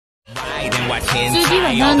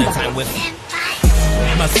CD はなんだ。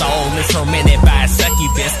My soul is tormented by a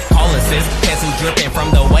succubus. Hollises, pencil dripping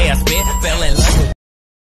from the way I spit. Fell in love with.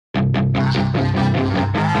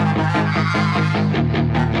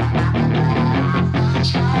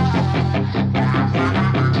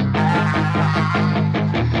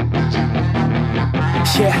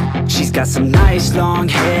 Yeah, she's got some nice long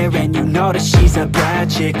hair, and you know that she's a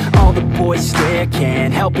bad chick. All the boys stare,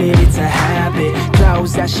 can't help it, it's a habit.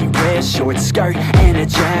 Clothes that she wears, short skirt and a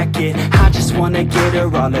jacket. I just wanna get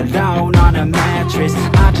her all alone on a mattress.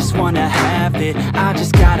 I just wanna have it, I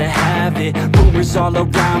just gotta have it. Rumors all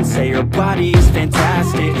around say her body is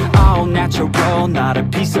fantastic. All natural, not a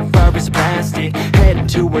piece of fur is plastic. Head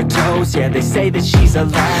to her toes, yeah, they say that she's a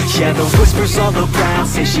latch. Yeah, the whispers all around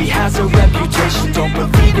say she has a reputation. Don't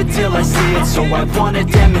believe it till I see it, so I want a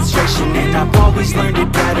demonstration. And I've always learned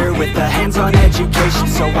it better with a hands-on education.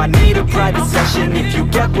 So I need a private session if you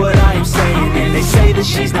get what I am saying. And they say that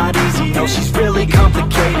she's not easy, no, she's really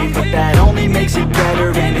complicated. But that only makes it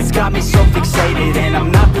better, and it's got me so fixated. And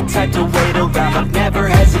I'm not the type to wait around, I've never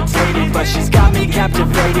hesitated. But she's got me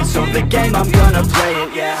captivated, so the game, I'm gonna play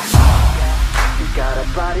it, yeah. She's got a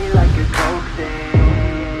body like a coke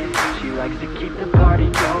thing. She likes to keep the party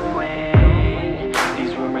going.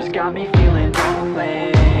 These rumors got me feeling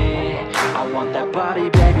lonely. I want that body,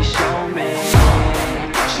 baby, show me.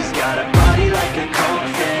 She's got a body like a coke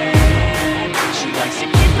thing. She likes to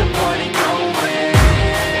keep the party going.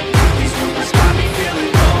 These rumors got me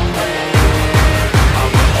feeling lonely. I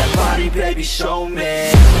want that body, baby, show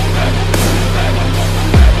me.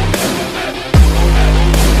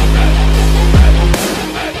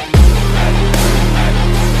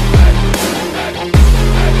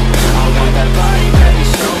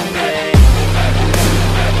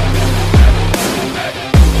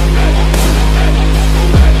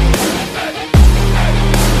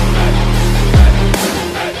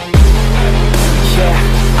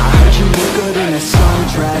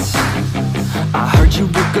 I heard you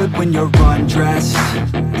look good when you're undressed.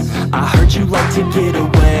 I heard you like to get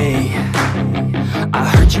away. I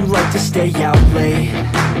heard you like to stay out late.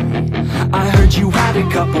 I heard you had a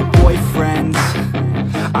couple boyfriends.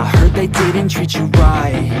 I heard they didn't treat you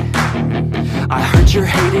right. I heard you're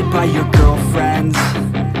hated by your girlfriends,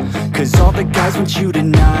 'cause all the guys want you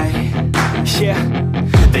tonight. Yeah,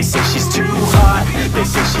 they say she's too hot, they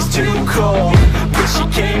say she's too cold. Where she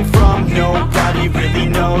came from, nobody really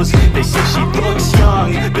knows. They say she looks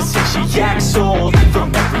young, but say she acts old.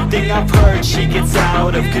 From everything I've heard, she gets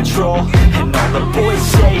out of control. And all the boys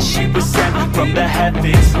say she was sent from the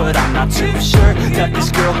heavens, but I'm not too sure that this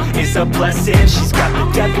girl is a blessing. She's got the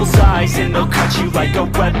devil's eyes and they'll cut you like a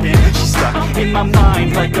weapon. She's stuck in my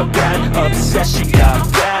mind like a bad obsession.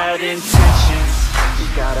 Got bad intentions.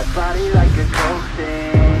 She's got a body like a coke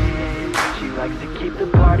thing. She likes to keep the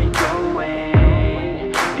party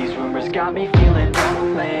going. These rumors got me feeling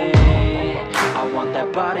lonely. I want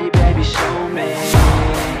that body, baby, show me.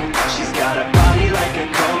 She's got a body like a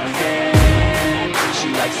coke thing. She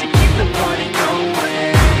likes to keep the party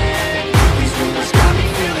going. These rumors got me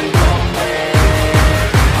feeling lonely.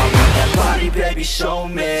 I want that body, baby, show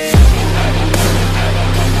me.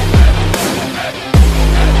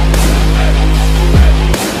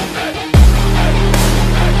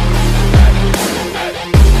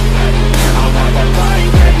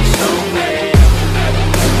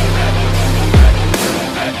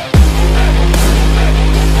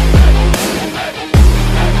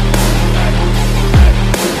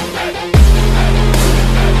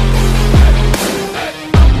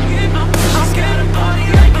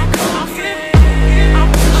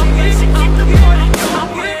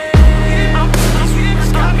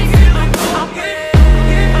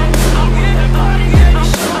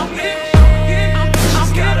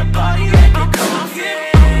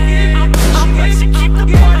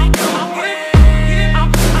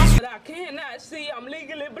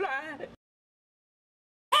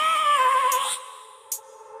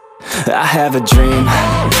 I have a dream,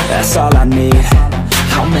 that's all I need.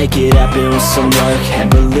 I'll make it happen with some work and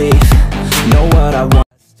belief. Know what I want.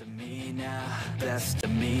 Best of me now, best of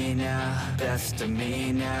me now, best of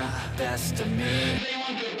me now, best of me.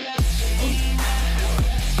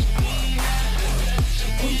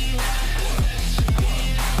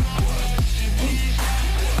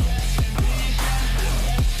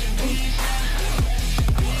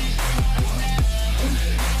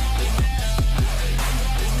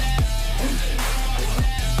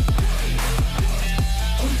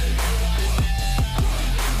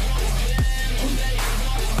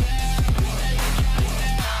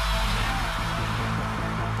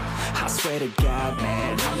 I swear to God, man,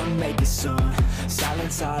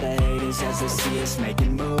 silence all the haters as they see us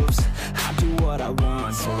making moves. I do what I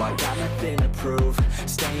want, so I got nothing to prove.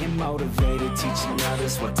 Staying motivated, teaching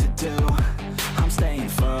others what to do. I'm staying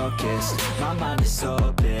focused, my mind is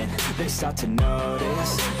open. They start to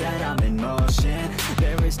notice that I'm in motion.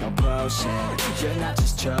 There is no potion, you're not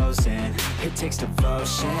just chosen. It takes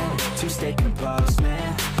devotion to stay composed,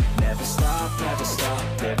 man. Never stop,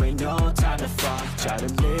 there ain't no time to fall. Try to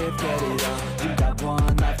live, get it all. You got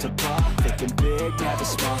one life to ball. Thinking big, never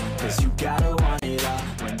small, cause you gotta want it all.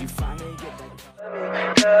 When you finally get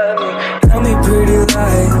that. Tell me pretty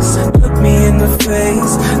lies, look me in the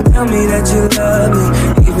face. Tell me that you love me,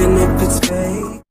 even if it's fake.